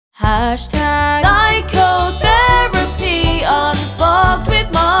Hashtag psychotherapy unfogged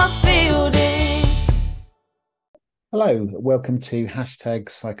with Mark Fielding. Hello, welcome to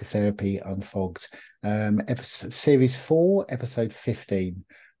Hashtag Psychotherapy Unfogged, series 4, episode 15.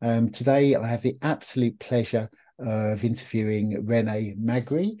 Today I have the absolute pleasure of interviewing Renee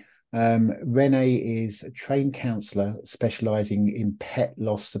Magri. Renee is a trained counsellor specialising in pet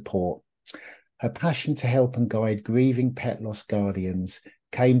loss support. Her passion to help and guide grieving pet loss guardians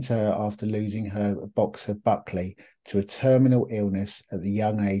came to her after losing her boxer Buckley to a terminal illness at the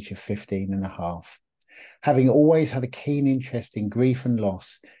young age of 15 and a half. Having always had a keen interest in grief and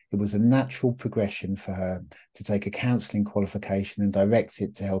loss, it was a natural progression for her to take a counselling qualification and direct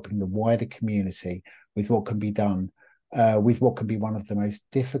it to helping the wider community with what can be done, with what can be one of the most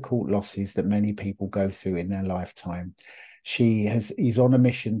difficult losses that many people go through in their lifetime. She is on a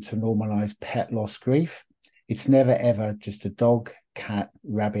mission to normalise pet loss grief. It's never ever just a dog, cat,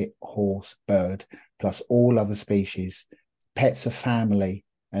 rabbit, horse, bird, plus all other species. Pets are family,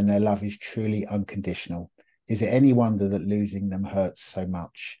 and their love is truly unconditional. Is it any wonder that losing them hurts so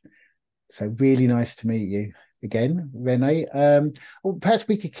much? So really nice to meet you again, Renee. Well, perhaps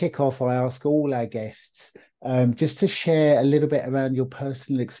we could kick off. I ask all our guests just to share a little bit around your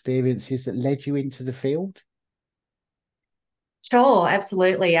personal experiences that led you into the field. Sure,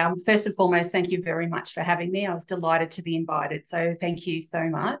 absolutely. First and foremost, thank you very much for having me. I was delighted to be invited, so thank you so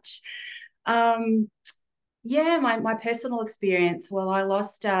much. Um, yeah, my personal experience. Well, I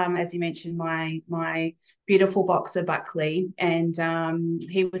lost, as you mentioned, my beautiful boxer Buckley, and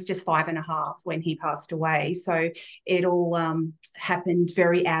he was just 5.5 when he passed away. So it all happened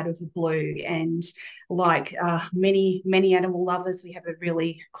very out of the blue. And like many animal lovers, we have a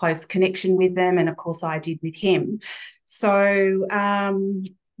really close connection with them, and of course, I did with him. So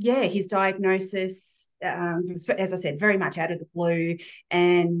yeah, his diagnosis, as I said, very much out of the blue.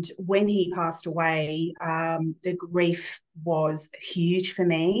 And when he passed away, the grief was huge for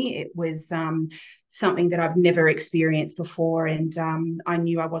me. It was something that I've never experienced before. And I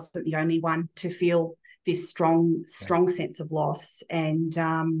knew I wasn't the only one to feel this strong sense of loss. And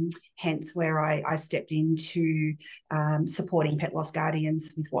hence where I stepped into supporting pet loss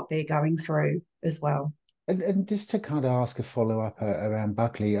guardians with what they're going through as well. And just to kind of ask a follow-up around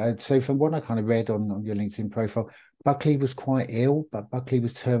Buckley. So from what I kind of read on your LinkedIn profile, Buckley was quite ill, but Buckley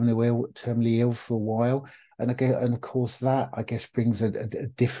was terminally ill for a while. And of course that I guess brings a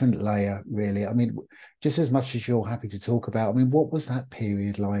different layer, really. I mean, just as much as you're happy to talk about, I mean, what was that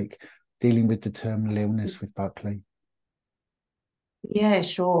period like dealing with the terminal illness with Buckley? Yeah,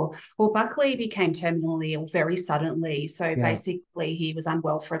 sure. Well, Buckley became terminally ill very suddenly. So Yeah, basically, he was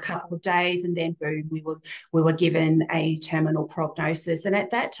unwell for a couple of days, and then boom, we were given a terminal prognosis. And at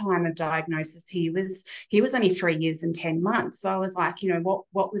that time of diagnosis, he was only 3 years and 10 months. So I was like,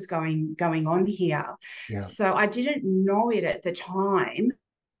 what was going on here? yeah, So I didn't know it at the time.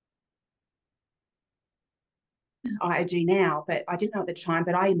 I do now, but I didn't know at the time.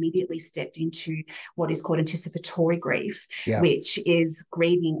 But I immediately stepped into what is called anticipatory grief, yeah. which is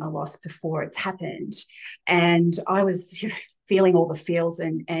grieving a loss before it's happened. And I was, feeling all the feels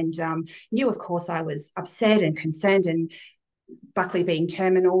and knew, of course, I was upset and concerned. And Buckley being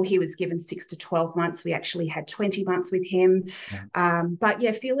terminal, he was given 6 to 12 months. We actually had 20 months with him. Yeah. But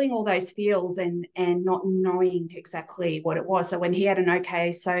yeah, feeling all those feels and not knowing exactly what it was. So when he had an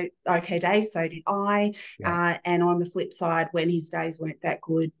okay day, so did I. Yeah. And on the flip side, when his days weren't that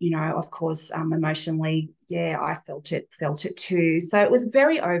good, of course, emotionally, yeah, I felt it too. So it was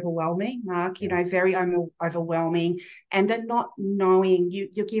very overwhelming, Mark. Yeah. Very overwhelming, and then not knowing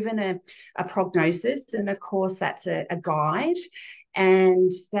you're given a prognosis, and of course that's a guide, and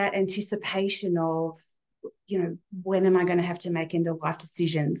that anticipation of when am I going to have to make end of life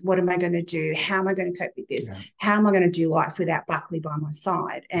decisions? What am I going to do? How am I going to cope with this? Yeah. How am I going to do life without Buckley by my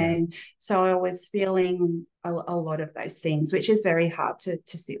side? Yeah. And so I was feeling a lot of those things, which is very hard to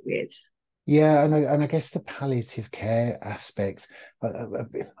sit with. Yeah, and I guess the palliative care aspect,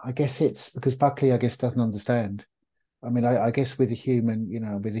 I guess it's because Buckley, I guess, doesn't understand. I mean, I guess with a human,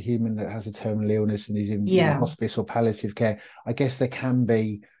 with a human that has a terminal illness and is in, Yeah. hospice or palliative care, I guess there can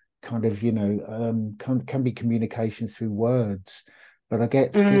be kind of, can be communication through words. But I guess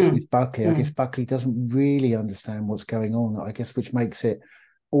Mm, with Buckley, I guess mm. Buckley doesn't really understand what's going on. I guess which makes it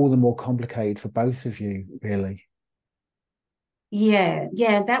all the more complicated for both of you, really. Yeah,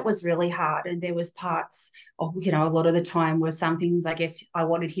 that was really hard. And there was parts of, a lot of the time were some things I guess I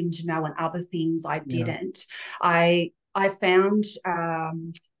wanted him to know and other things I Yeah, didn't. I found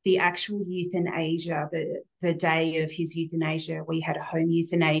the actual euthanasia, the day of his euthanasia, we had a home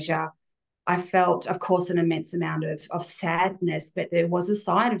euthanasia. I felt, of course, an immense amount of sadness, but there was a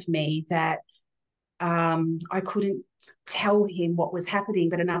side of me that I couldn't tell him what was happening,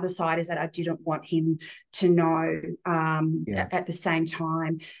 but another side is that I didn't want him to know. Yeah. At the same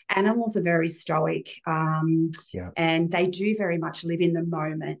time, animals are very stoic, Yeah. and they do very much live in the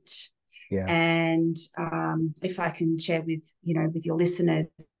moment. Yeah. And if I can share with your listeners,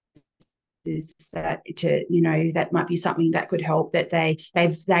 is that that might be something that could help, that they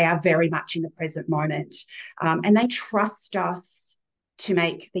are very much in the present moment, and they trust us to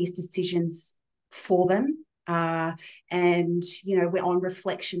make these decisions for them. And we're on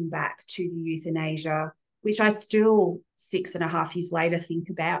reflection back to the euthanasia, which I still 6.5 years later think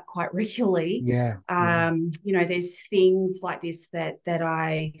about quite regularly. Yeah. Yeah. There's things like this that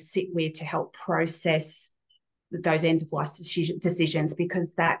I sit with to help process those end of life decisions,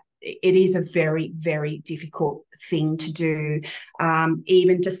 because that it is a very, very difficult thing to do,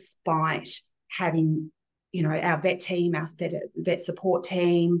 even despite having our vet team, our vet support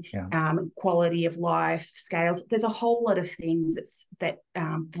team, Yeah. quality of life scales. There's a whole lot of things that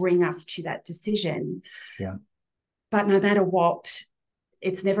bring us to that decision. Yeah. But no matter what,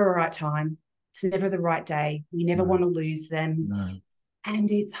 it's never a right time. It's never the right day. We never want to lose them. No.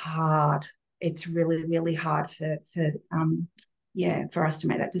 And it's hard. It's really, really hard for us to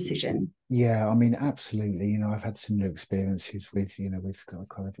make that decision. Yeah, I mean, absolutely. I've had similar experiences with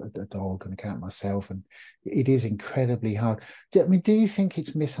kind of a dog and a cat myself, and it is incredibly hard. Do you think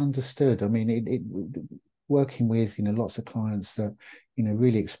it's misunderstood? I mean, it working with lots of clients that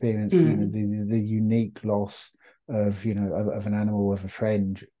really experience the unique loss of of an animal, of a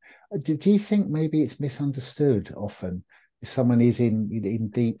friend. Do you think maybe it's misunderstood often? If someone is in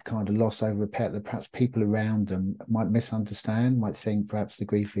deep kind of loss over a pet, that perhaps people around them might misunderstand, might think perhaps the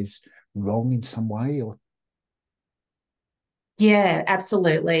grief is wrong in some way, or yeah,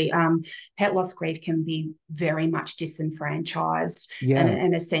 absolutely. Pet loss grief can be very much disenfranchised, yeah,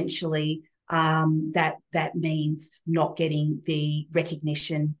 and essentially that means not getting the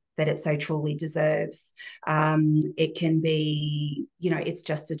recognition that it so truly deserves. It can be, it's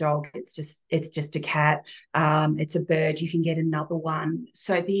just a dog, it's just a cat, it's a bird, you can get another one.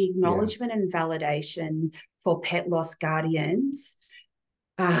 So the yeah, acknowledgement and validation for pet loss guardians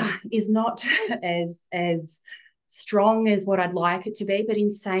is not as strong as what I'd like it to be. But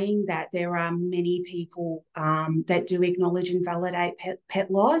in saying that, there are many people that do acknowledge and validate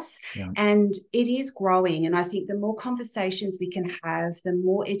pet loss, yeah, and it is growing. And I think the more conversations we can have, the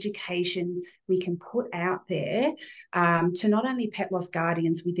more education we can put out there, to not only pet loss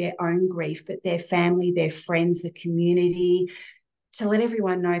guardians with their own grief, but their family, their friends, the community, to let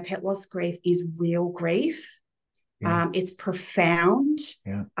everyone know pet loss grief is real grief. yeah, It's profound.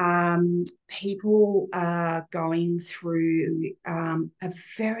 yeah, People are going through a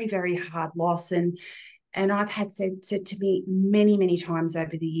very, very hard loss. And I've had said to me many, many times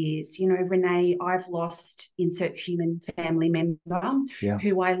over the years, Renee, I've lost insert human family member yeah,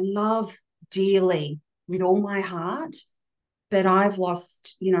 who I love dearly with all my heart, but I've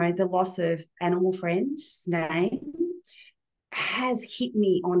lost, the loss of animal friend's name has hit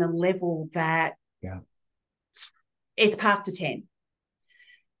me on a level that yeah, it's past a 10.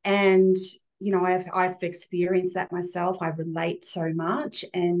 And I've experienced that myself. I relate so much,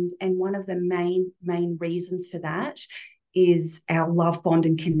 and one of the main reasons for that is our love bond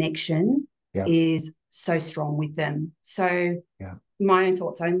and connection yeah, is so strong with them. So yeah, my own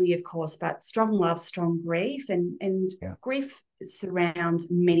thoughts only, of course, but strong love, strong grief, and yeah, grief surrounds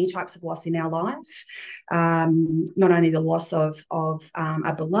many types of loss in our life. Not only the loss of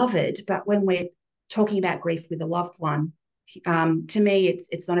a beloved, but when we're talking about grief with a loved one, to me,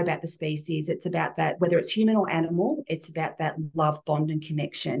 it's not about the species. It's about that, whether it's human or animal, it's about that love, bond, and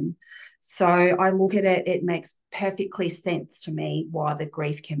connection. So I look at it, it makes perfectly sense to me why the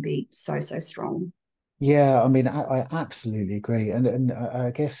grief can be so, so strong. yeah. I mean, I absolutely agree, and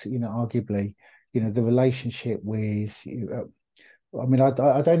I guess arguably, the relationship with I mean, I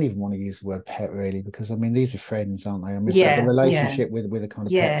don't even want to use the word pet really, because I mean these are friends, aren't they? I mean, but the Yeah, yeah, relationship with a kind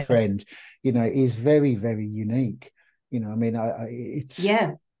of pet yeah, friend, is very, very unique. I mean,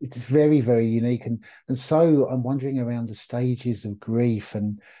 yeah, it's very, very unique, and so I'm wondering around the stages of grief,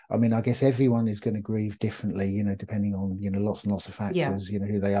 and I mean, I guess everyone is going to grieve differently, depending on lots and lots of yeah. factors,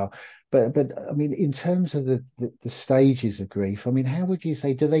 who they are. But I mean, in terms of the stages of grief, I mean, how would you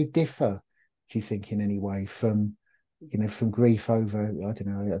say, do they differ? Do you think in any way from from grief over, I don't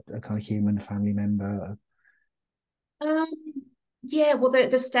know, a kind of human family member? Um, yeah, well,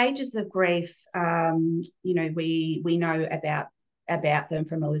 the stages of grief, we know about about them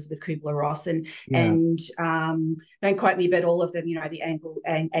from Elizabeth Kubler-Ross, and don't quote me, but all of them, the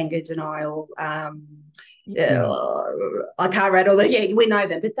anger denial. I can't rattle them. Yeah, we know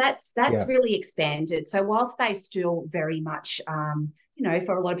them, but that's really expanded. So whilst they still very much,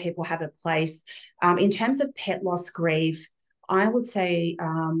 for a lot of people have a place, in terms of pet loss grief, I would say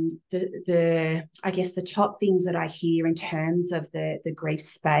I guess the top things that I hear in terms of the grief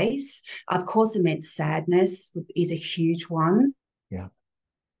space, of course, immense sadness is a huge one. Yeah.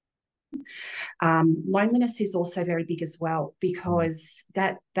 Loneliness is also very big as well, because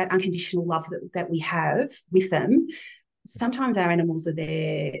that unconditional love that we have with them, sometimes our animals are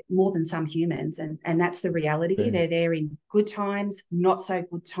there more than some humans, and that's the reality. Yeah. They're there in good times, not so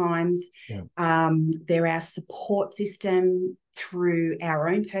good times. Yeah. They're our support system through our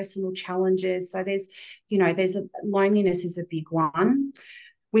own personal challenges. So there's loneliness is a big one.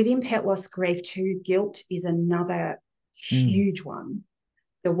 Within pet loss grief too, guilt is another huge one.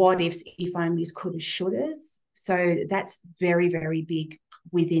 The what ifs, if onlys, couldas, shouldas. So that's very, very big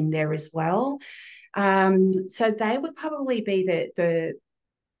within there as well. So they would probably be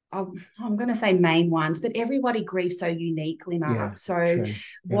I'm going to say main ones, but everybody grieves so uniquely, Mark. Yeah, so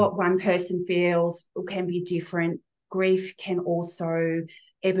what one person feels can be different. Grief can also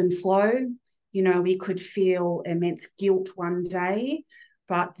ebb and flow. We could feel immense guilt one day,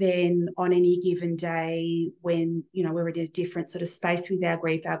 but then on any given day when, we're in a different sort of space with our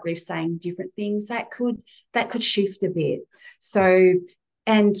grief saying different things, that could shift a bit. So,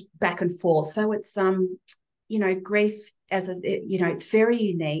 and back and forth. So it's, grief it's very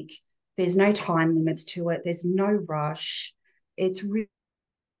unique. There's no time limits to it. There's no rush. It's really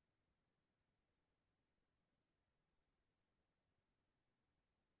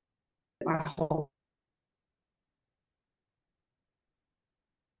my whole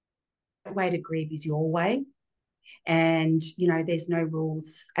way to grieve is your way. And there's no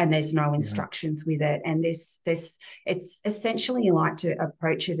rules and there's no instructions with it. And this it's essentially, you like to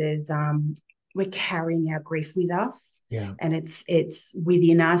approach it as we're carrying our grief with us, and it's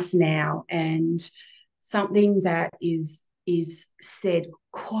within us now. And something that is said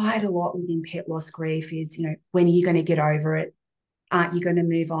quite a lot within pet loss grief is, when are you going to get over it? Aren't you going to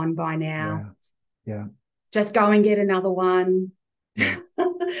move on by now? Just go and get another one.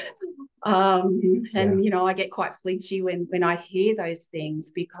 And I get quite flinchy when I hear those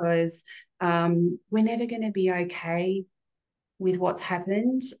things, because we're never going to be okay with what's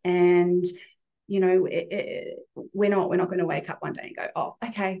happened. And we're not going to wake up one day and go, oh,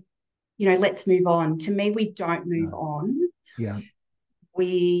 okay, let's move on. To me, we don't move on.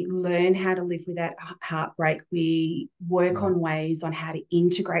 We learn how to live with that heartbreak. We work on ways on how to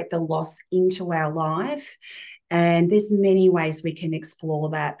integrate the loss into our life. And there's many ways we can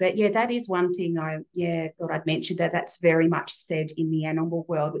explore that. But that is one thing I thought I'd mention, that's very much said in the animal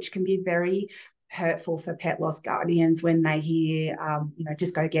world, which can be very hurtful for pet loss guardians when they hear,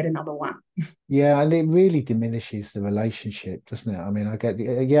 just go get another one. Yeah, and it really diminishes the relationship, doesn't it? I mean, I get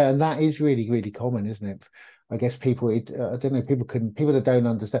and that is really, really common, isn't it? I guess people, I don't know, people that don't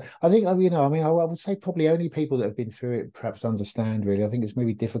understand. I think, I would say probably only people that have been through it perhaps understand, really. I think it's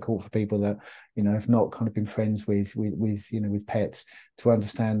maybe difficult for people that, have not kind of been friends with pets to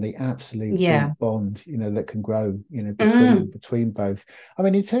understand the absolute deep bond, that can grow, between both. I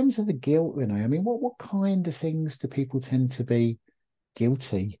mean, in terms of the guilt, Renee, I mean, what kind of things do people tend to be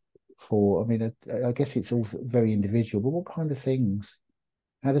guilty for? I mean, I guess it's all very individual, but what kind of things?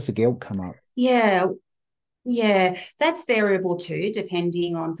 How does the guilt come up? Yeah, that's variable too,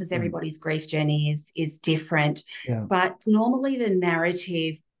 depending on, because everybody's grief journey is different. But normally the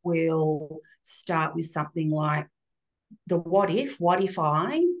narrative will start with something like the what if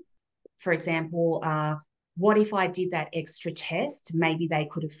I, for example, what if I did that extra test? Maybe they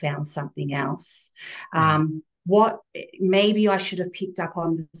could have found something else. Maybe I should have picked up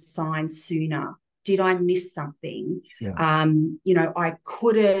on the signs sooner. Did I miss something?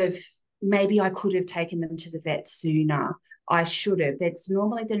 Maybe I could have taken them to the vet sooner. I should have. That's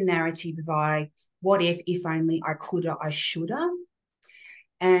normally the narrative of what if only I coulda, I shoulda.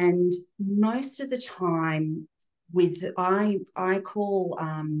 And most of the time I call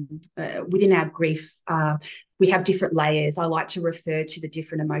within our grief, we have different layers. I like to refer to the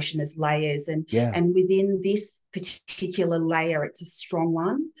different emotion as layers. And within this particular layer, it's a strong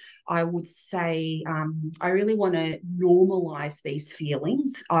one. I would say I really want to normalize these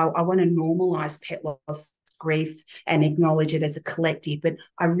feelings. I want to normalize pet loss grief and acknowledge it as a collective, but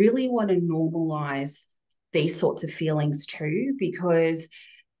I really want to normalize these sorts of feelings too, because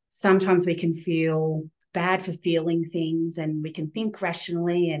sometimes we can feel bad for feeling things and we can think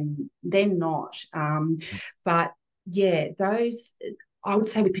rationally and they're not. But yeah, those, I would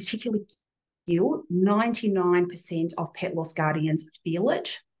say with particularly guilt, 99% of pet loss guardians feel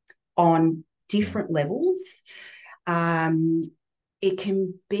it on Yeah. different levels. Um, it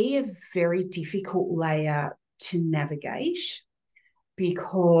can be a very difficult layer to navigate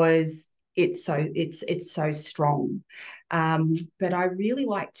because it's so strong. But I really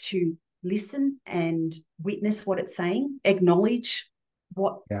like to listen and witness what it's saying, acknowledge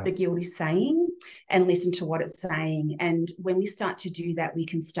what Yeah. the guild is saying, and listen to what it's saying. And when we start to do that, we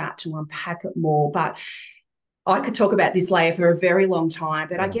can start to unpack it more. But I could talk about this layer for a very long time.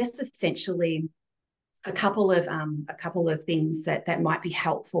 But I Yeah. guess essentially a couple of things that might be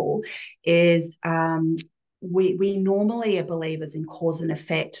helpful is we normally are believers in cause and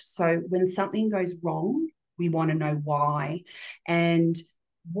effect. So when something goes wrong, we want to know why. And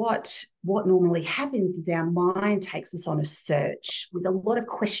what normally happens is our mind takes us on a search with a lot of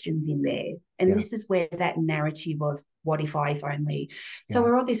questions in there. And Yeah. this is where that narrative of what if I, if only. So Yeah.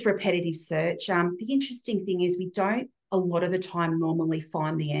 we're on this repetitive search. The interesting thing is we don't a lot of the time normally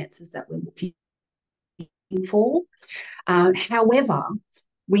find the answers that we're looking for. However,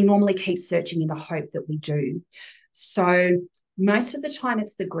 we normally keep searching in the hope that we do. So most of the time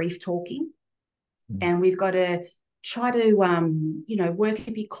it's the grief talking, and we've got to try to work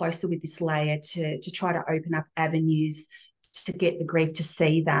a bit closer with this layer to try to open up avenues to get the grief to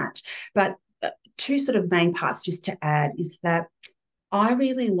see that. But two sort of main parts just to add is that I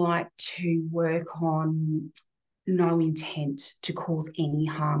really like to work on no intent to cause any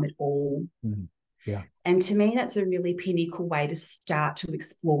harm at all. Yeah. And to me, that's a really pinnacle way to start to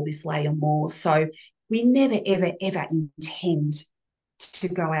explore this layer more. So we never, ever, ever intend to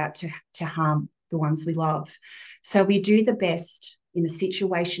go out to harm the ones we love. So we do the best in the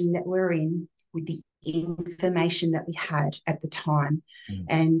situation that we're in with the information that we had at the time.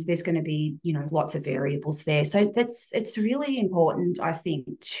 And there's going to be, lots of variables there. So it's really important, I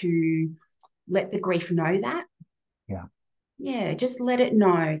think, to let the grief know that. Yeah. Yeah, just let it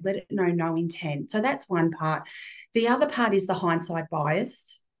know no intent. So that's one part. The other part is the hindsight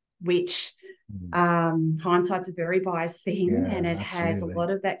bias, which hindsight's a very biased thing, Yeah, and it has a absolutely.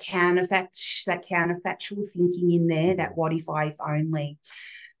 lot of that counterfactual thinking in there, that what if I, if only.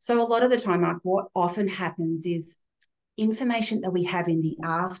 So a lot of the time, like, what often happens is information that we have in the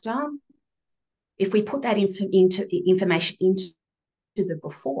after, if we put that information into the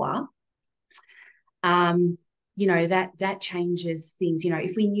before, that changes things.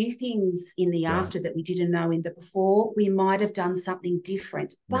 If we knew things in the Yeah. after that we didn't know in the before, we might have done something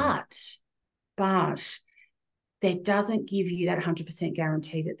different. Yeah. But that doesn't give you that 100%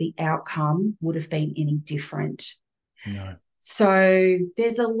 guarantee that the outcome would have been any different. No. So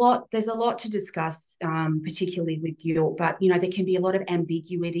there's a lot to discuss, particularly with guilt, but there can be a lot of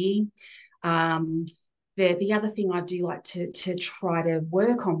ambiguity. The other thing I do like to try to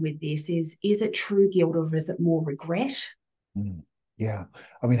work on with this is it true guilt or is it more regret? Yeah.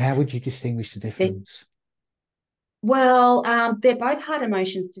 I mean, how would you distinguish the difference? Well, they're both hard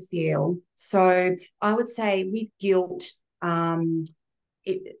emotions to feel. So I would say with guilt,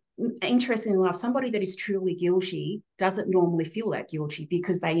 interestingly enough, somebody that is truly guilty doesn't normally feel that guilty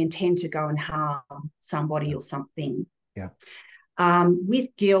because they intend to go and harm somebody or something. Yeah.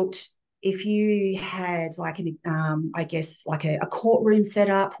 With guilt, if you had like I guess like a courtroom set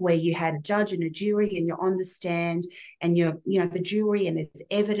up where you had a judge and a jury and you're on the stand and the jury and there's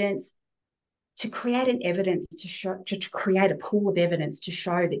evidence, to create an evidence to create a pool of evidence to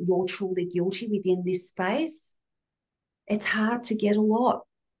show that you're truly guilty within this space, it's hard to get a lot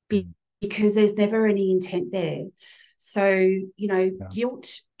because there's never any intent there. So, guilt,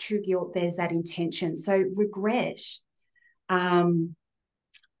 true guilt, there's that intention. So regret,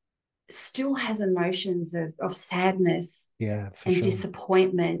 still has emotions of sadness and sure.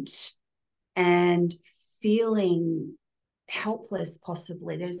 disappointment and feeling helpless,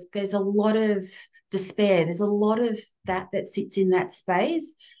 possibly. There's a lot of despair. There's a lot of that sits in that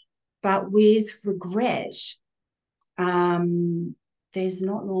space. But with regret, there's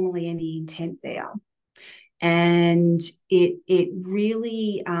not normally any intent there. And it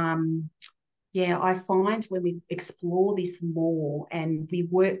really I find when we explore this more and we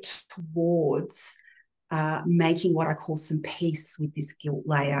work towards making what I call some peace with this guilt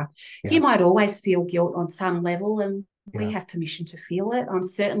layer. Yeah. You might always feel guilt on some level, and we Yeah. have permission to feel it. I'm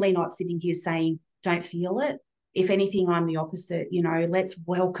certainly not sitting here saying don't feel it. if anything, I'm the opposite. Let's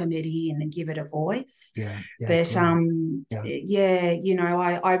welcome it in and give it a voice. Yeah. But Yeah.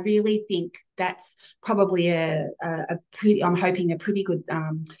 I really think that's probably a pretty, I'm hoping, a pretty good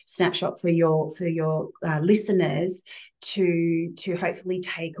snapshot for your listeners to hopefully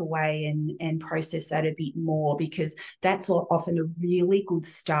take away and process that a bit more, because that's often a really good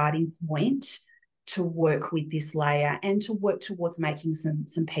starting point to work with this layer and to work towards making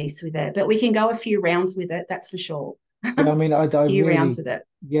some peace with it. But we can go a few rounds with it, that's for sure. Yeah, I mean, I Few rounds really, with it.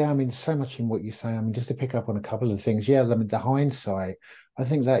 yeah, I mean, so much in what you say. I mean, just to pick up on a couple of things. Yeah, I mean, the hindsight, I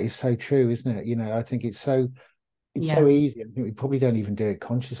think that is so true, isn't it? I think it's so Yeah. easy. I think we probably don't even do it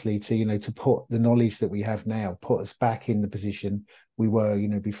consciously to put the knowledge that we have now, put us back in the position we were,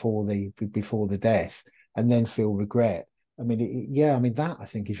 before the death, and then feel regret. I mean, I mean, that I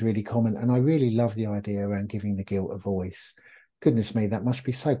think is really common. And I really love the idea around giving the guilt a voice. Goodness me, that must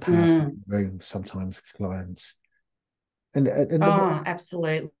be so powerful in the room sometimes with clients. And Oh,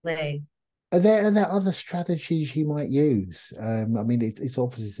 absolutely. are there other strategies you might use? I mean, it's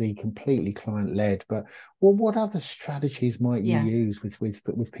obviously completely client led, but what other strategies might you Yeah. use with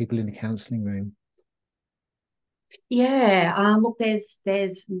people in the counselling room? Yeah, look,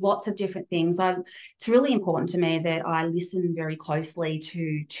 there's lots of different things. It's really important to me that I listen very closely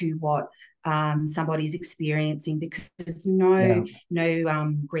to what somebody's experiencing, because Yeah,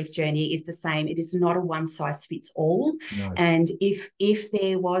 no grief journey is the same. It is not a one size fits all. no, And if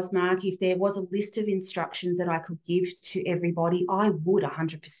there was, Mark, if there was a list of instructions that I could give to everybody, I would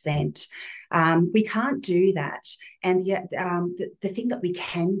 100%. We can't do that. And yet, the thing that we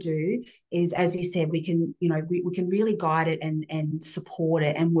can do is, as you said, we can, we can really guide it and support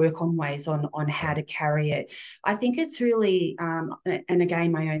it and work on ways on how yeah, to carry it. I think it's really, and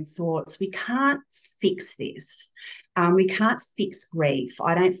again, my own thoughts, we can't fix this. We can't fix grief.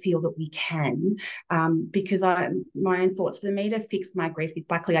 I don't feel that we can, because my own thoughts, for me to fix my grief with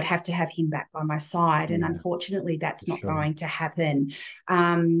Buckley, I'd have to have him back by my side. And yeah, unfortunately, that's for not sure. going to happen.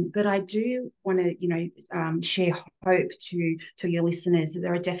 But I do want to, share hope to your listeners that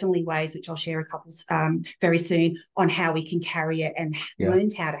there are definitely ways, which I'll share a couple very soon, on how we can carry it and Yeah, learn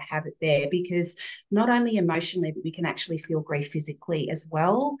how to have it there, because not only emotionally, but we can actually feel grief physically as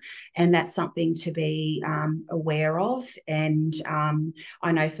well. And that's something to be aware of. And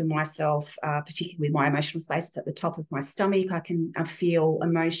I know for myself, particularly with my emotional spaces at the top of my stomach, I can feel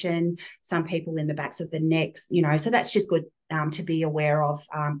emotion, some people in the backs of the necks, so that's just good to be aware of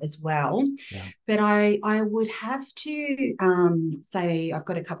as well. yeah, But I would have to say, I've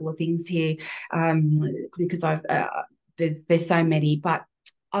got a couple of things here, because there's so many, but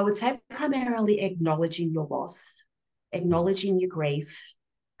I would say primarily acknowledging your loss, yeah, acknowledging your grief,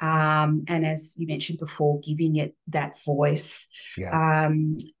 and as you mentioned before, giving it that voice. yeah,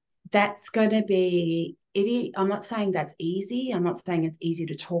 Um, that's going to be it. I'm not saying that's easy. I'm not saying it's easy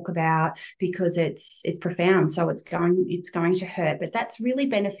to talk about, because it's profound. So it's going to hurt, but that's really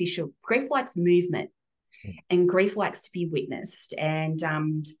beneficial. Grief likes movement, and grief likes to be witnessed. And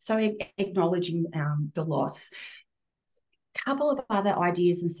so acknowledging the loss. Couple of other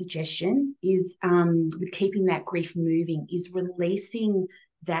ideas and suggestions is, with keeping that grief moving, is releasing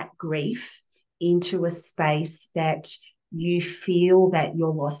that grief into a space that you feel that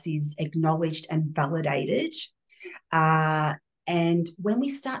your loss is acknowledged and validated. Uh, and when we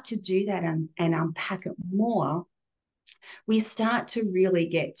start to do that and unpack it more, we start to really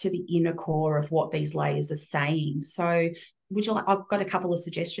get to the inner core of what these layers are saying. So would you like, I've got a couple of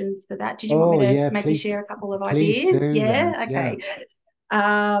suggestions for that. Did you want me oh to yeah, maybe please, share a couple of please ideas? do that. Yeah, Yeah,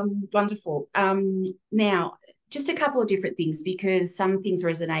 okay. Wonderful. Now, just a couple of different things, because some things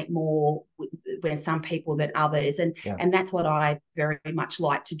resonate more with some people than others, and yeah, that's what I very much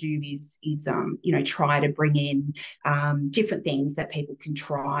like to do is try to bring in different things that people can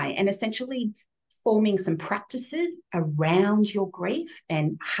try, and essentially forming some practices around your grief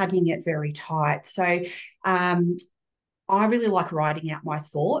and hugging it very tight. So I really like writing out my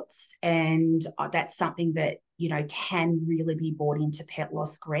thoughts, and that's something that can really be brought into pet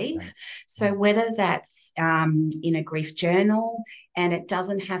loss yeah, grief. yeah, So whether that's in a grief journal, and it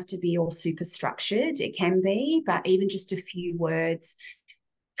doesn't have to be all super structured, it can be, but even just a few words.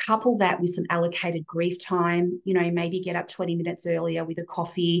 Couple that with some allocated grief time. Maybe get up 20 minutes earlier with a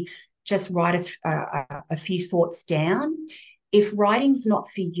coffee. Just write a few thoughts down. If writing's not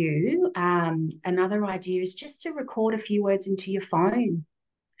for you, another idea is just to record a few words into your phone.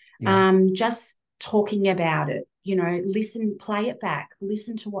 yeah, Just talking about it, listen, play it back,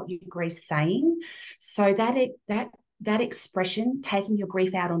 listen to what your grief's saying. So that expression, taking your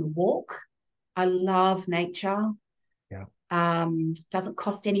grief out on a walk. I love nature. yeah, doesn't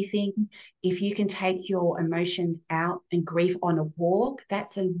cost anything. If you can take your emotions out and grief on a walk,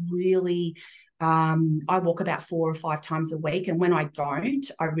 that's a really, I walk about 4 or 5 times a week, and when I don't,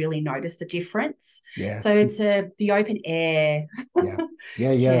 I really notice the difference. Yeah. So it's the open air Yeah.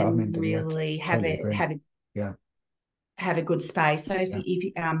 Yeah. I can mean, yeah, really totally agree. Yeah. have a good space. So Yeah. if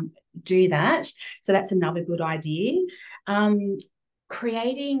you do that, so that's another good idea.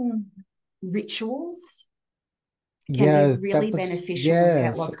 Creating rituals can be Yeah, really that was, beneficial with yeah.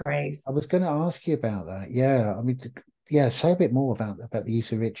 pet So loss grief. I was going to ask you about that. Yeah. I mean, yeah, say a bit more about the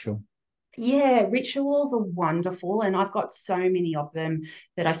use of ritual. Yeah, rituals are wonderful, and I've got so many of them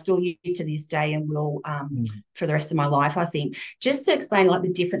that I still use to this day and will Mm. for the rest of my life, I think. Just to explain, like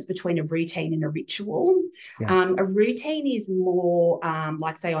the difference between a routine and a ritual. Yeah. A routine is more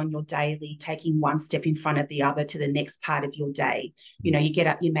like, say, on your daily, taking one step in front of the other to the next part of your day. You know, you get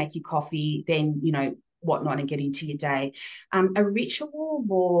up, you make your coffee, then whatnot, and get into your day. A ritual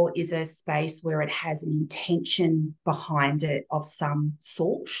more is a space where it has an intention behind it of some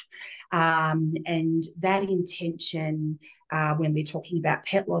sort. And that intention, when we're talking about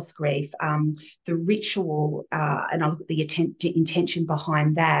pet loss grief, the ritual, and I look at the intention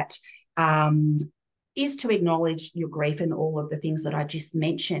behind that, is to acknowledge your grief and all of the things that I just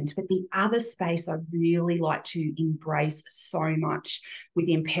mentioned. But the other space I really like to embrace so much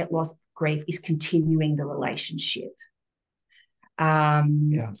within pet loss grief is continuing the relationship.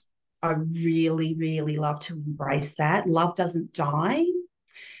 Yeah. I really, really love to embrace that. Love doesn't die.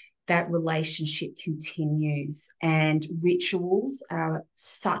 That relationship continues, and rituals are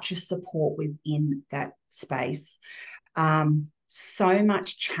such a support within that space. So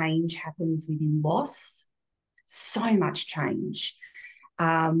much change happens within loss, so much change.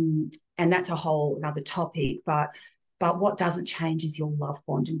 And that's a whole another topic, but what doesn't change is your love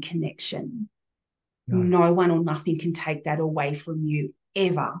bond and connection. No. No one or nothing can take that away from you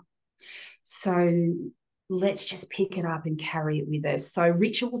ever. So let's just pick it up and carry it with us. So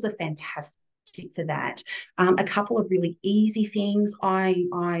rituals are fantastic for that. A couple of really easy things.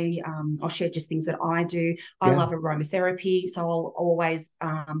 I'll share just things that I do. I love aromatherapy, so I'll always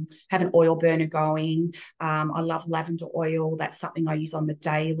have an oil burner going. I love lavender oil. That's something I use on the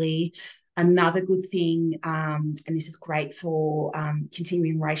daily. Another good thing, and this is great for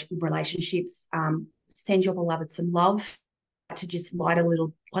continuing relationships, send your beloved some love, to just light a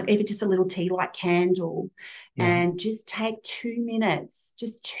little, like even just a little tea light candle, and just take 2 minutes,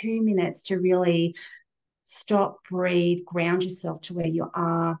 just 2 minutes to really stop, breathe, ground yourself to where you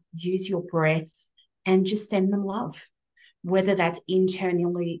are, use your breath, and just send them love, whether that's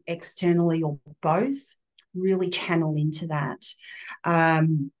internally, externally, or both. Really channel into that.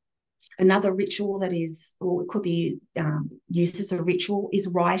 Another ritual that is, or it could be used as a ritual, is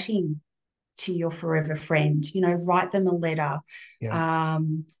writing to your forever friend. Write them a letter.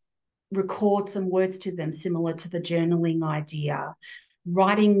 Record some words to them, similar to the journaling idea.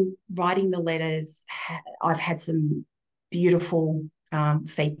 Writing the letters, I've had some beautiful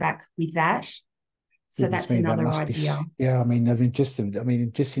feedback with that. So Goodness that's me, that another must be. idea. Yeah, just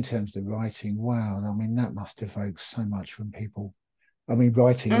in terms of the writing, wow. I mean, that must evoke so much from people. I mean,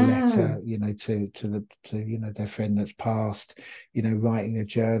 writing a letter, to their friend that's passed, writing a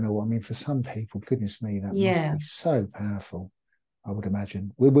journal. I mean, for some people, goodness me, that must be so powerful. I would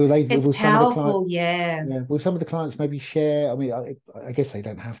imagine. It's Will some of the powerful, clients, yeah. will some of the clients maybe share? I mean, I guess they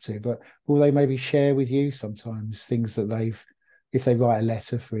don't have to, but will they maybe share with you sometimes things that if they write a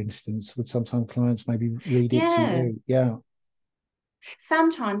letter, for instance, would sometimes clients maybe read it to Yeah. you? Yeah.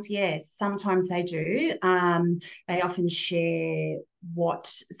 Sometimes, yes. Sometimes they do. They often share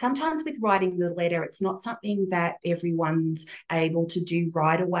sometimes with writing the letter, it's not something that everyone's able to do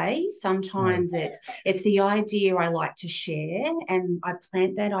right away. Sometimes it's the idea I like to share, and I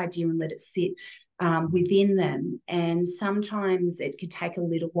plant that idea and let it sit within them. And sometimes it could take a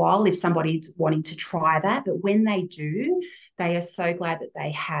little while if somebody's wanting to try that. But when they do, they are so glad that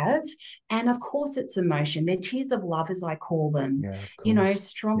they have. And of course, it's emotion. They're tears of love, as I call them. Yeah, of course.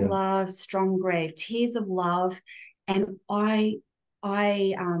 Strong love, strong grief, tears of love. And I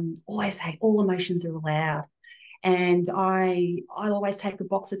always say all emotions are allowed. And I'll always take a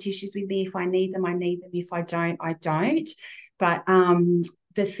box of tissues with me. If I need them, I need them. If I don't, I don't. But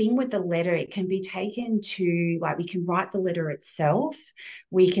the thing with the letter, it can be taken to, like, we can write the letter itself.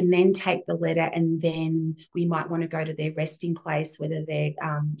 We can then take the letter, and then we might want to go to their resting place, whether they're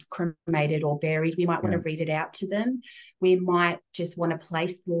cremated or buried. We might want to read it out to them. We might just want to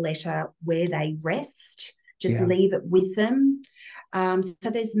place the letter where they rest, just leave it with them. So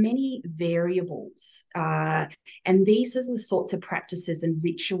there's many variables, and these are the sorts of practices and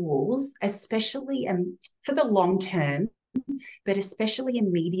rituals, especially for the long term, but especially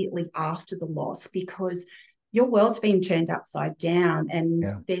immediately after the loss, because your world's been turned upside down, and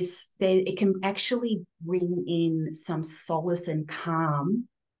Yeah. it can actually bring in some solace and calm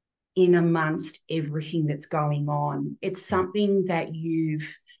in amongst everything that's going on. It's something that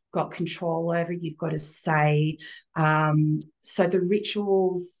you've got control over, you've got to say. So the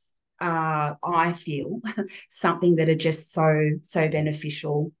rituals, I feel, something that are just so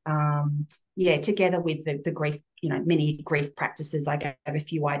beneficial. Yeah, together with the grief, many grief practices. I gave a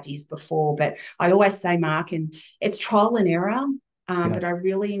few ideas before, but I always say, Mark, and it's trial and error. But I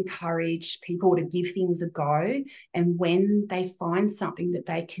really encourage people to give things a go. And when they find something that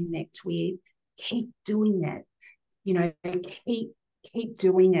they connect with, keep doing it. Keep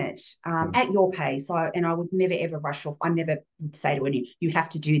doing it at your pace. And I would never ever rush off. I never would say to anyone, you have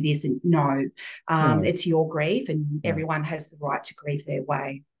to do this. And no, it's your grief, and everyone has the right to grieve their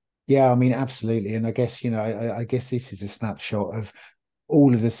way. Yeah, I mean, absolutely. And I guess, I guess this is a snapshot of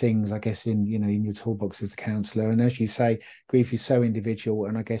all of the things, I guess, in your toolbox as a counsellor. And as you say, grief is so individual,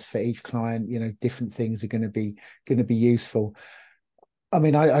 and I guess for each client, different things are going to be useful. I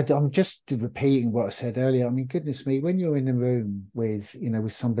mean, I'm just repeating what I said earlier. I mean, goodness me, when you're in a room with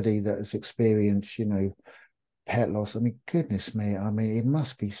somebody that has experienced pet loss, I mean, goodness me, I mean, it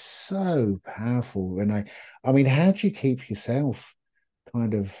must be so powerful, Renee. I mean, how do you keep yourself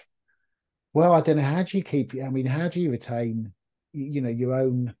kind of, well, I don't know, how do you retain your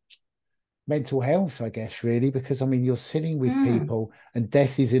own mental health, I guess, really, because I mean, you're sitting with people and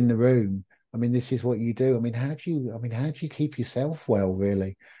death is in the room. I mean, this is what you do. I mean, how do you keep yourself well,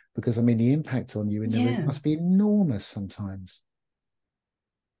 really? Because I mean, the impact on you in the room must be enormous sometimes.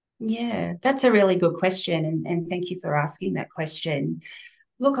 Yeah, that's a really good question, and thank you for asking that question.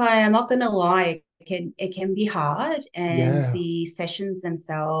 Look, I am not going to lie, it can be hard, and Yeah, the sessions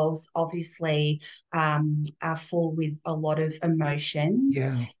themselves obviously are full with a lot of emotion.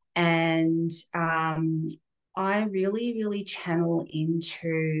 yeah, And I really, really channel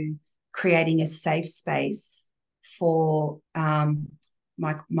into creating a safe space for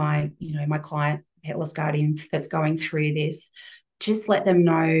my client, pet loss guardian, that's going through this. Just let them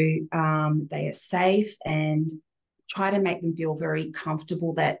know they are safe, and try to make them feel very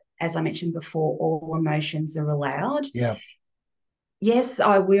comfortable that, as I mentioned before, all emotions are allowed. yeah, Yes,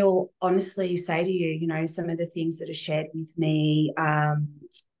 I will honestly say to you, some of the things that are shared with me are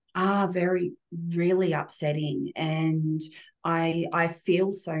very, really upsetting. And I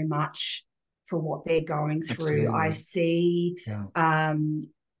feel so much for what they're going through. I absolutely. see Yeah,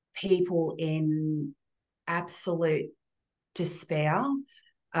 people in absolute despair.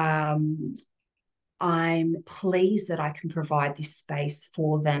 Um, I'm pleased that I can provide this space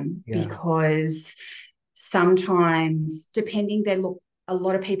for them, yeah, because sometimes, depending, a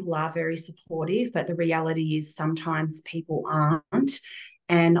lot of people are very supportive, but the reality is sometimes people aren't.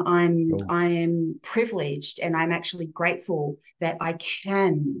 And cool. I am privileged, and I'm actually grateful that I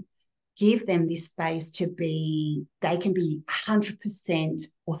can give them this space they can be 100%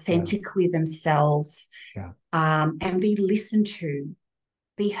 Yeah, authentically themselves, yeah, and be listened to,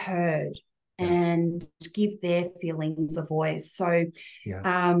 be heard, yeah, and give their feelings a voice. So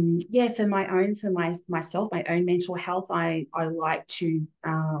yeah, yeah, myself, my own mental health, I like to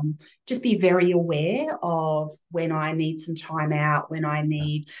just be very aware of when I need some time out, when I yeah,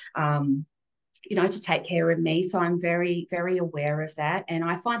 need to take care of me. So I'm very, very aware of that. And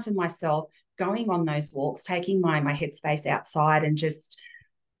I find for myself, going on those walks, taking my headspace outside, and just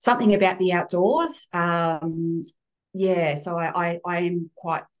something about the outdoors. Yeah, so I am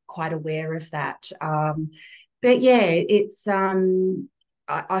quite aware of that. But yeah, it's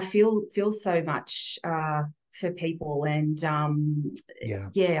I feel so much for people, and yeah,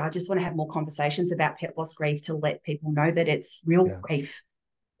 yeah, I just want to have more conversations about pet loss grief, to let people know that it's real yeah, grief.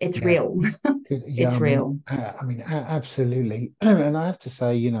 It's yeah. real. Yeah, It's real. absolutely. And I have to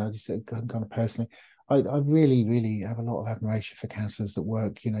say, just kind of personally, I really, really have a lot of admiration for counsellors that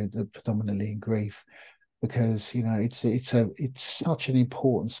work, predominantly in grief, because it's such an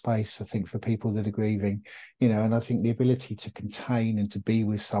important space, I think, for people that are grieving, and I think the ability to contain and to be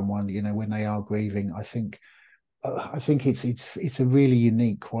with someone, when they are grieving, I think it's a really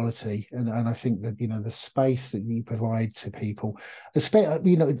unique quality, and I think that the space that you provide to people,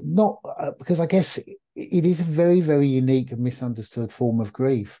 especially not because I guess it is a very, very unique and misunderstood form of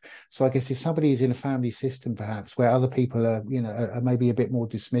grief. So I guess if somebody is in a family system, perhaps where other people are maybe a bit more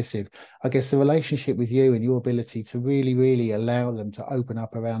dismissive, I guess the relationship with you and your ability to really, really allow them to open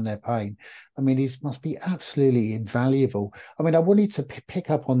up around their pain, I mean, it must be absolutely invaluable. I mean, I wanted to pick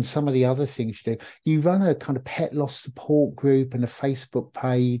up on some of the other things you do. You run a kind of pet loss support group and a Facebook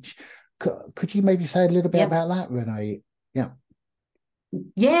page. Could you maybe say a little bit Yep. about that, Renee? Yeah.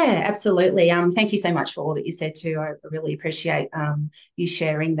 Yeah, absolutely. Thank you so much for all that you said too. I really appreciate you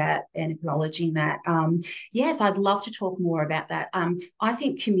sharing that and acknowledging that. Yes, I'd love to talk more about that. I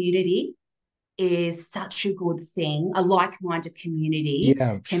think community is such a good thing. A like-minded community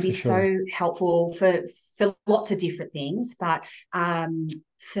Yeah, can be for sure. so helpful for lots of different things, but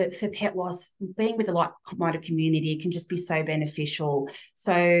for pet loss, being with a like-minded community can just be so beneficial.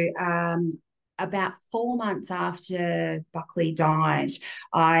 So about 4 months after Buckley died,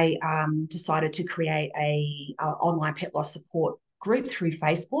 I decided to create a online pet loss support group through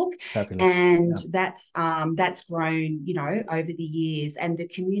Facebook, Fabulous. and Yeah. that's grown, over the years. And the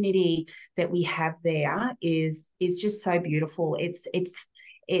community that we have there is just so beautiful. It's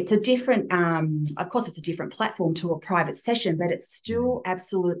a different, of course, it's a different platform to a private session, but it still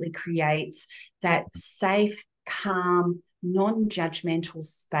absolutely creates that safe, calm, non-judgmental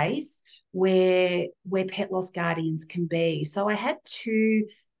space where pet loss guardians can be. So I had two,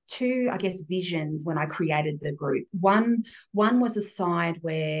 I guess, visions when I created the group. One was a side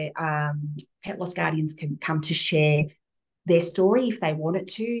where pet loss guardians can come to share their story if they wanted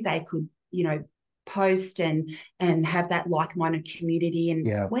to. They could, post and have that like-minded community. And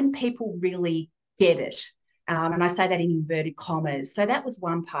Yeah. when people really get it, and I say that in inverted commas. So that was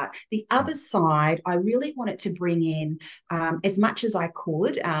one part. The other side, I really wanted to bring in as much as I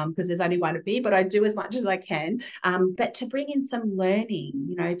could, because there's only one of me, but I do as much as I can. But to bring in some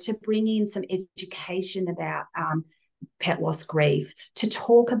learning, to bring in some education about pet loss grief, to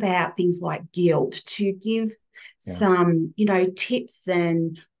talk about things like guilt, to give some, tips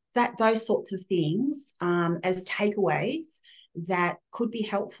and those sorts of things as takeaways that could be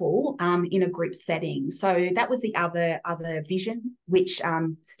helpful in a group setting. So that was the other vision, which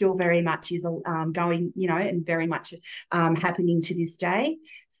still very much is going, and very much happening to this day.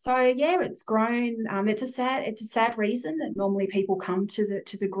 So yeah, it's grown. It's a sad reason that normally people come to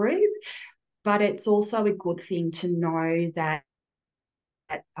the group, but it's also a good thing to know that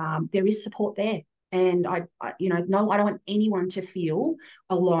there is support there. And no, I don't want anyone to feel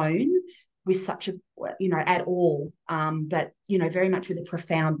alone with such a, at all. But, very much with a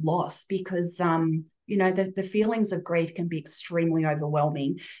profound loss, because, the feelings of grief can be extremely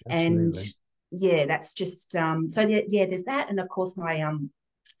overwhelming. And Absolutely. yeah, that's just, so yeah, there's that. And of course,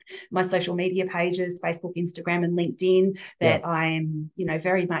 my social media pages, Facebook, Instagram, and LinkedIn, Yeah. that I'm,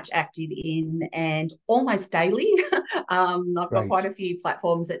 very much active in, and almost daily. I've got quite Great. a few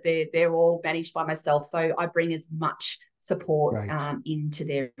platforms that they're all managed by myself, so I bring as much support Great. into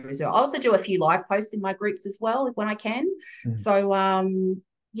there as well. I also do a few live posts in my groups as well when I can. So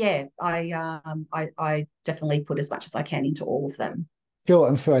yeah, I definitely put as much as I can into all of them. Sure,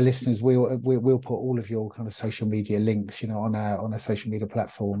 and for our listeners, we'll put all of your kind of social media links, on our social media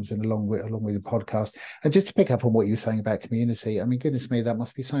platforms, and along with the podcast. And just to pick up on what you were saying about community, I mean, goodness me, that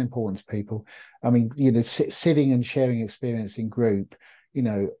must be so important to people. I mean, sitting and sharing experience in group,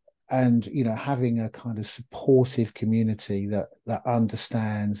 and having a kind of supportive community that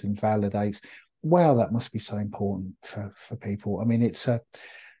understands and validates. Wow, that must be so important for people. I mean, it's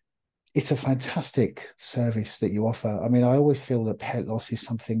a fantastic service that you offer. I mean, I always feel that pet loss is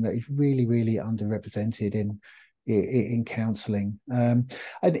something that is really, really underrepresented in counselling. And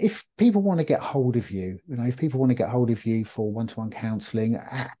if people want to get hold of you, if people want to get hold of you for one-to-one counselling,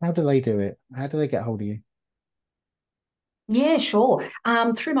 how do they do it? How do they get hold of you? Yeah, sure.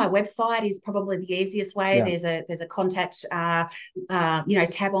 Through my website is probably the easiest way. Yeah. There's a contact tab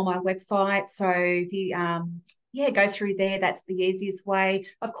on my website. So if you go through there, that's the easiest way.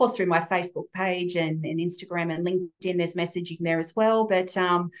 Of course, through my Facebook page and Instagram and LinkedIn, there's messaging there as well. But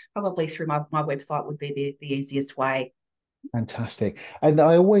probably through my website would be the easiest way. Fantastic. And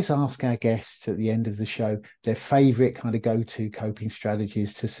I always ask our guests at the end of the show their favourite kind of go-to coping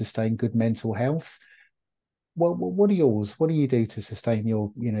strategies to sustain good mental health. Well, what are yours? What do you do to sustain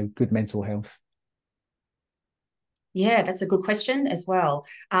your, good mental health? Yeah, that's a good question as well.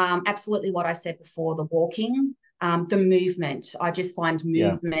 Absolutely what I said before, the walking, the movement. I just find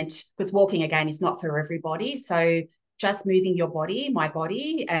Yeah. movement, because walking again is not for everybody. So just moving your body, my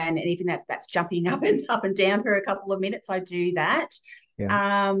body, and even that's jumping up and down for a couple of minutes, I do that.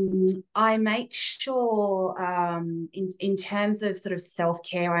 Yeah. I make sure in terms of sort of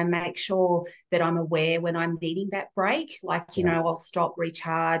self-care, I make sure that I'm aware when I'm needing that break. Like, I'll stop,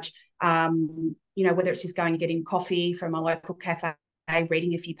 recharge, whether it's just going and getting coffee from a local cafe,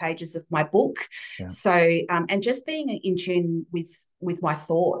 reading a few pages of my book. Yeah. So, and just being in tune with my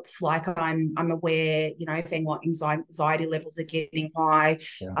thoughts, like I'm aware, if anxiety levels are getting high,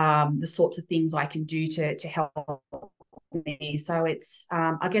 the sorts of things I can do to help me. So it's,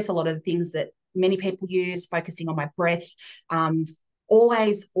 I guess, a lot of the things that many people use, focusing on my breath.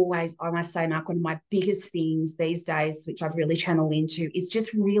 Always, I must say, Mark, one of my biggest things these days, which I've really channeled into, is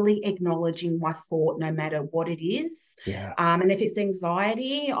just really acknowledging my thought, no matter what it is. Yeah. And if it's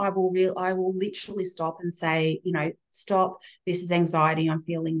anxiety, I will literally stop and say, stop. This is anxiety I'm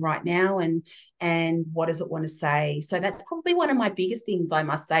feeling right now, and what does it want to say? So that's probably one of my biggest things, I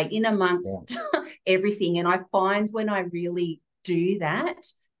must say, in amongst everything. And I find when I really do that,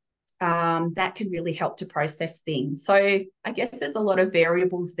 that can really help to process things. So I guess there's a lot of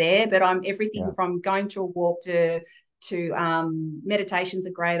variables there, but I'm everything from going to a walk to meditations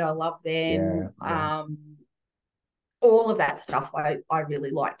are great. I love them. All of that stuff I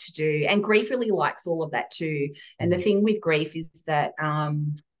really like to do, and grief really likes all of that too. And the thing with grief is that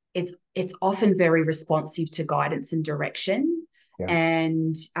it's often very responsive to guidance and direction,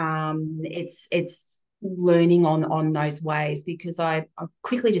 and it's learning on those ways, because I'll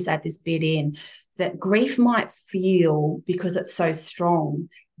quickly just add this bit in, that grief might feel, because it's so strong,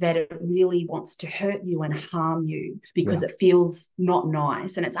 that it really wants to hurt you and harm you, because it feels not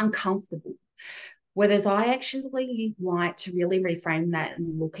nice and it's uncomfortable. Whereas I actually like to really reframe that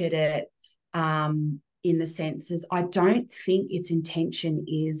and look at it in the senses, I don't think its intention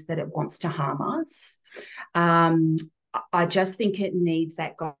is that it wants to harm us. I just think it needs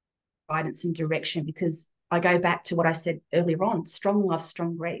that guidance and direction, because I go back to what I said earlier on, strong love,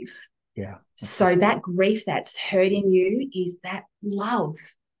 strong grief. Yeah. So that grief that's hurting you is that love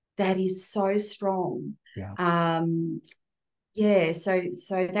that is so strong. Yeah. So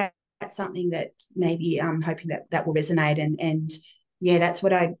that's something that maybe I'm hoping that will resonate, and that's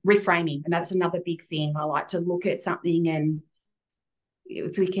what reframing, and that's another big thing. I like to look at something, and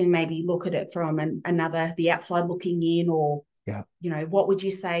if we can maybe look at it from the outside looking in, or what would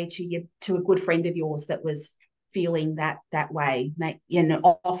you say to a good friend of yours that was feeling that way?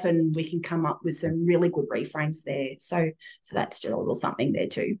 Often we can come up with some really good reframes there. So that's still a little something there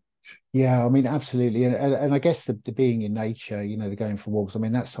too. Yeah, I mean, absolutely. And I guess the being in nature, the going for walks, I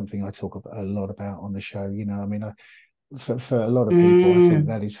mean, that's something I talk a lot about on the show. I mean, for a lot of people, I think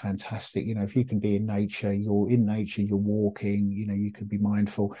that is fantastic. If you can be in nature, you're walking, you can be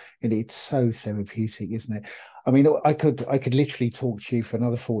mindful, and it's so therapeutic, isn't it? I mean, I could literally talk to you for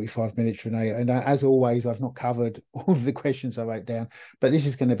another 45 minutes, Renee. And as always, I've not covered all of the questions I wrote down, but this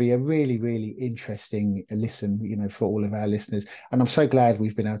is going to be a really, really interesting listen, for all of our listeners. And I'm so glad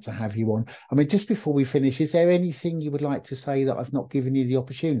we've been able to have you on. I mean, just before we finish, is there anything you would like to say that I've not given you the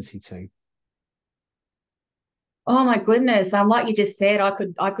opportunity to? Oh my goodness! Like you just said, I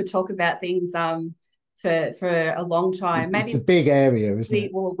could talk about things for a long time. Maybe it's a big area, isn't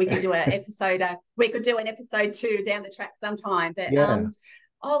it? We could do an episode. We could do an episode 2 down the track sometime. But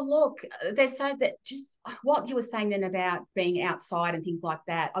look, they say that just what you were saying then about being outside and things like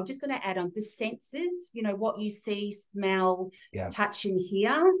that. I'm just going to add on the senses. What you see, smell, touch, and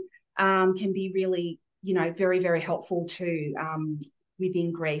hear can be really very, very helpful too.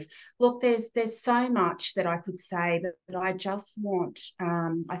 Within grief. Look, there's so much that I could say, but I just want,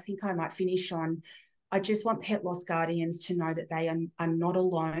 I think I might finish on, I just want pet loss guardians to know that they are not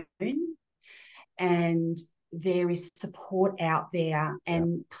alone, and there is support out there.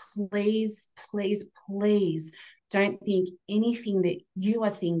 And please, please, please don't think anything that you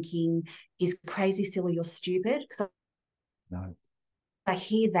are thinking is crazy, silly, or stupid, because I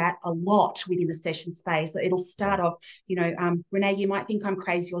hear that a lot within the session space. It'll start off, Renee, you might think I'm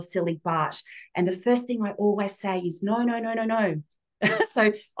crazy or silly, and the first thing I always say is no.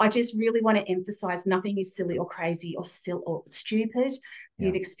 So I just really want to emphasize nothing is silly or crazy or stupid.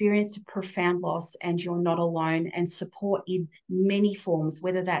 You've experienced a profound loss, and you're not alone, and support in many forms,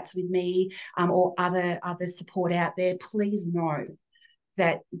 whether that's with me or other support out there. Please know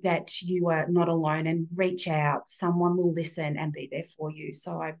that you are not alone, and reach out. Someone will listen and be there for you.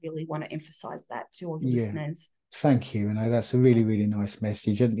 So I really want to emphasize that to all your listeners. Thank you. That's a really, really nice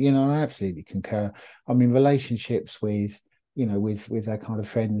message. And, I absolutely concur. I mean, relationships with our kind of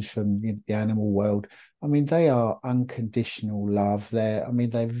friends from the animal world, I mean, they are unconditional love. They're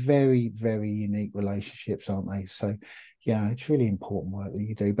very, very unique relationships, aren't they? So, it's really important work that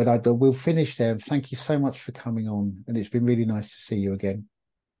you do. But we'll finish there. Thank you so much for coming on. And it's been really nice to see you again.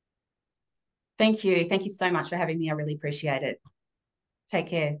 Thank you. Thank you so much for having me. I really appreciate it. Take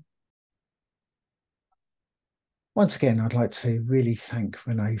care. Once again, I'd like to really thank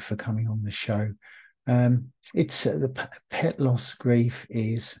Renee for coming on the show. It's the pet loss grief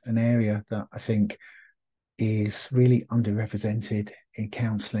is an area that I think is really underrepresented in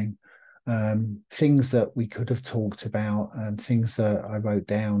counselling. Things that we could have talked about, things that I wrote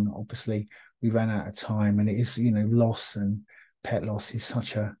down. Obviously, we ran out of time, and it is, loss and pet loss is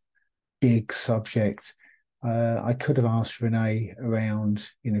such a big subject. I could have asked Renee around,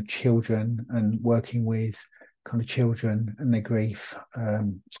 children and working with kind of children and their grief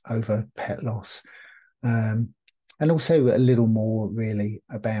over pet loss. And also a little more really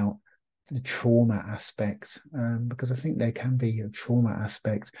about the trauma aspect, because I think there can be a trauma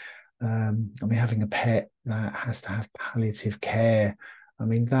aspect. I mean, having a pet that has to have palliative care, I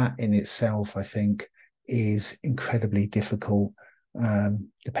mean, that in itself, I think, is incredibly difficult.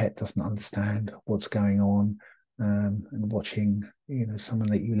 The pet doesn't understand what's going on, and watching, someone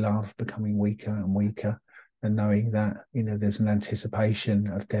that you love becoming weaker and weaker, and knowing that, there's an anticipation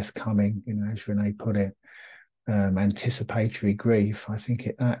of death coming, as Renee put it, anticipatory grief. I think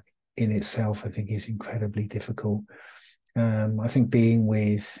that in itself, I think, is incredibly difficult. I think being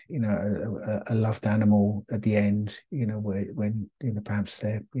with, a loved animal at the end, when perhaps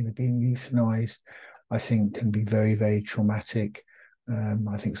they're, being euthanized, I think can be very, very traumatic.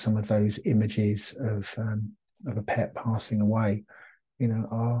 I think some of those images of a pet passing away,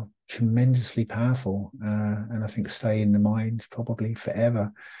 are tremendously powerful, and I think stay in the mind probably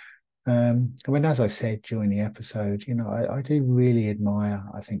forever. I mean, as I said during the episode, I do really admire,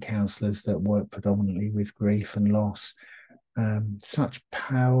 I think, counsellors that work predominantly with grief and loss. Such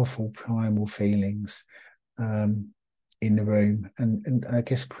powerful primal feelings in the room, and I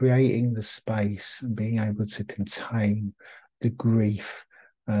guess creating the space and being able to contain the grief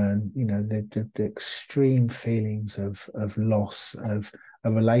and the extreme feelings of loss of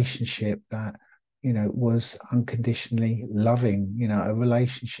a relationship that was unconditionally loving, a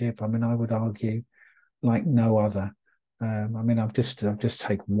relationship, I mean, I would argue, like no other. I mean, I've just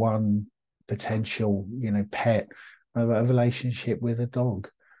take one potential, pet, a relationship with a dog.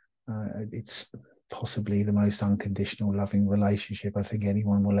 It's possibly the most unconditional loving relationship I think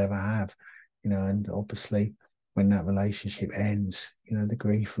anyone will ever have, and obviously when that relationship ends, the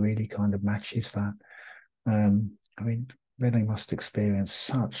grief really kind of matches that. I mean, Renee must experience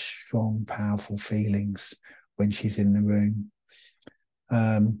such strong, powerful feelings when she's in the room.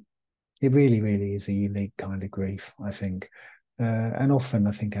 It really, really is a unique kind of grief, I think. And often,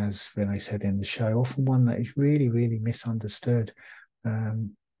 I think, as Renee said in the show, often one that is really, really misunderstood.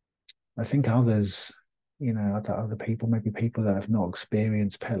 I think others, other people, maybe people that have not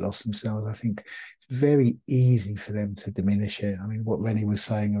experienced pet loss themselves, I think it's very easy for them to diminish it. I mean, what Renee was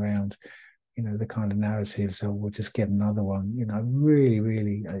saying around, the kind of narratives, oh, we'll just get another one, really,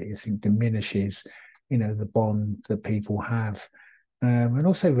 really, I think diminishes, the bond that people have. And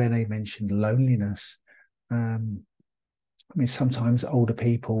also Renee mentioned loneliness. I mean, sometimes older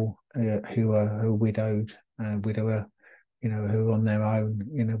people who are widowed, widower, who are on their own,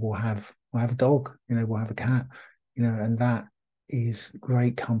 will have a dog, will have a cat, and that is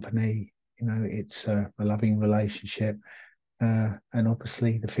great company. It's a loving relationship. And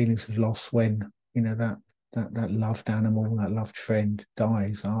obviously the feelings of loss when, that loved animal, that loved friend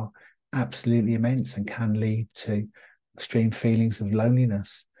dies are absolutely immense and can lead to extreme feelings of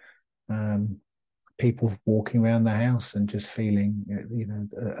loneliness. People walking around the house and just feeling,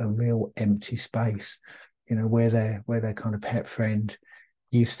 a real empty space, where their kind of pet friend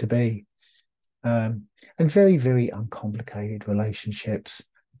used to be. And very, very uncomplicated relationships.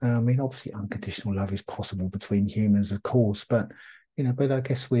 I mean, obviously, unconditional love is possible between humans, of course, but but I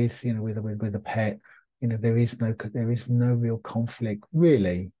guess with with a pet, there is no real conflict,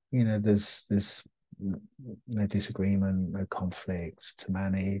 really. There's no disagreement, no conflict to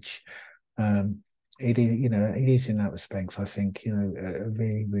manage. It is, it is in that respect, I think, a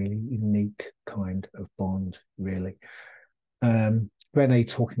really, really unique kind of bond, really. Renee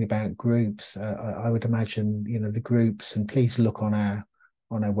talking about groups, I would imagine, the groups, and please look on our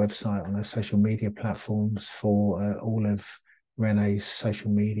website, on our social media platforms for all of Renee's social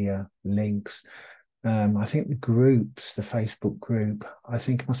media links. I think the groups, the Facebook group, I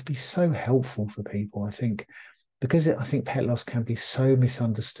think must be so helpful for people. I think because I think pet loss can be so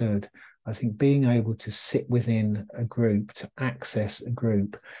misunderstood. I think being able to sit within a group, to access a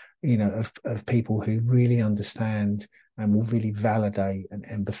group, of people who really understand and will really validate and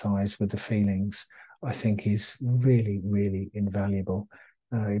empathize with the feelings, I think is really, really invaluable.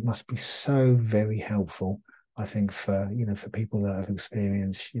 It must be so very helpful, I think, for for people that have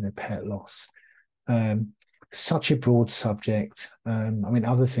experienced pet loss. Such a broad subject. I mean,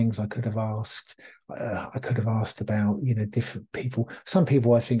 other things I could have asked. I could have asked about different people. Some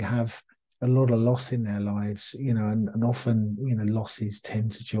people, I think, have a lot of loss in their lives, and often losses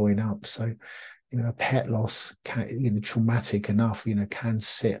tend to join up. So a pet loss can, traumatic enough, can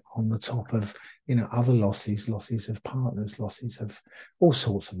sit on the top of, other losses of partners, losses of all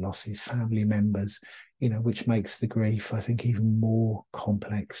sorts of losses, family members, which makes the grief, I think, even more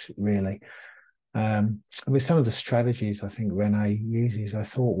complex, really. I mean, some of the strategies I think Renee uses, I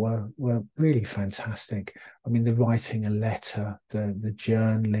thought were really fantastic. I mean, the writing a letter, the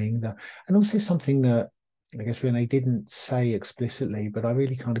journaling, and also something that I guess Renee didn't say explicitly, but I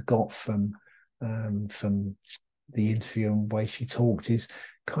really kind of got from the interview and the way she talked, is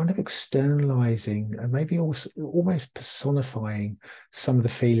kind of externalizing and maybe also almost personifying some of the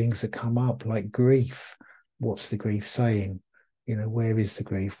feelings that come up, like grief. What's the grief saying? Where is the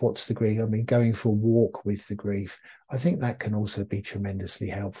grief? What's the grief? I mean, going for a walk with the grief. I think that can also be tremendously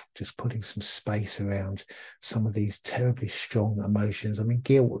helpful, just putting some space around some of these terribly strong emotions. I mean,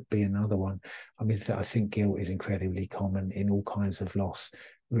 guilt would be another one. I mean, I think guilt is incredibly common in all kinds of loss,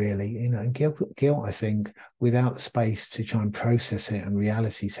 really. And guilt, I think, without the space to try and process it and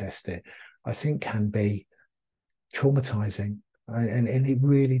reality test it, I think can be traumatizing. And it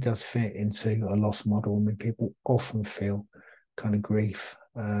really does fit into a loss model. I mean, people often feel kind of grief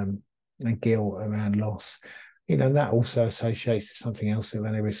and guilt around loss, and that also associates to something else that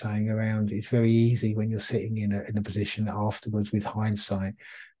Renee was saying around, it's very easy when you're sitting in a position afterwards with hindsight,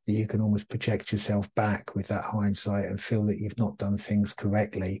 that you can almost project yourself back with that hindsight and feel that you've not done things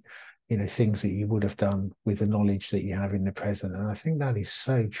correctly, things that you would have done with the knowledge that you have in the present. And I think that is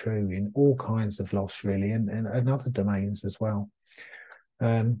so true in all kinds of loss, really, and other domains as well.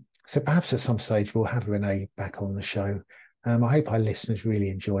 So perhaps at some stage we'll have Renee back on the show. I hope our listeners really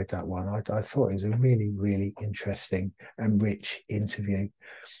enjoyed that one. I thought it was a really, really interesting and rich interview.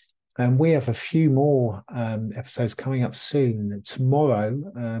 We have a few more episodes coming up soon.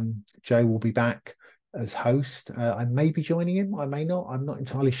 Tomorrow, Joe will be back as host. I may be joining him, I may not. I'm not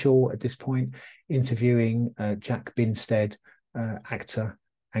entirely sure at this point, interviewing Jack Binstead, actor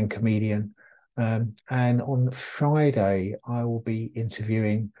and comedian. And on Friday, I will be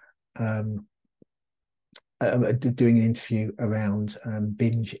interviewing doing an interview around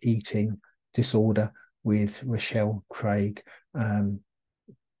binge eating disorder with Rochelle Craig.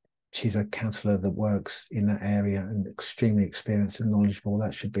 She's a counsellor that works in that area and extremely experienced and knowledgeable.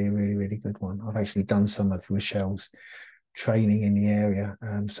 That should be a really, really good one. I've actually done some of Rochelle's training in the area,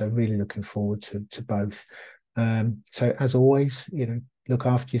 so really looking forward to both. So as always, look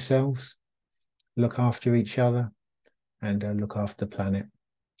after yourselves, look after each other, and look after the planet.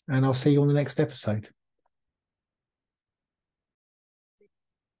 And I'll see you on the next episode.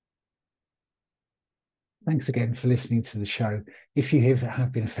 Thanks again for listening to the show. If you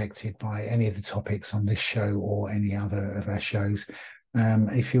have been affected by any of the topics on this show or any other of our shows,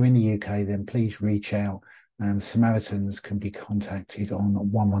 if you're in the UK, then please reach out. Samaritans can be contacted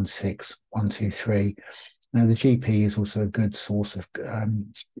on 116 123. Now, the GP is also a good source of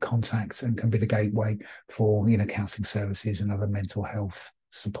contact and can be the gateway for counselling services and other mental health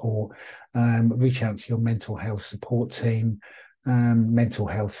support. Reach out to your mental health support team, mental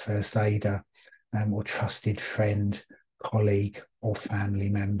health first aider, or trusted friend, colleague, or family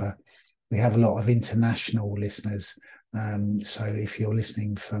member. We have a lot of international listeners, so if you're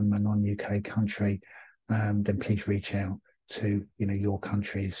listening from a non-UK country, then please reach out to your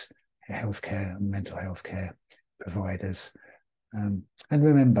country's healthcare and mental health care providers. And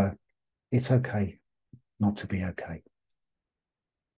remember, it's okay not to be okay.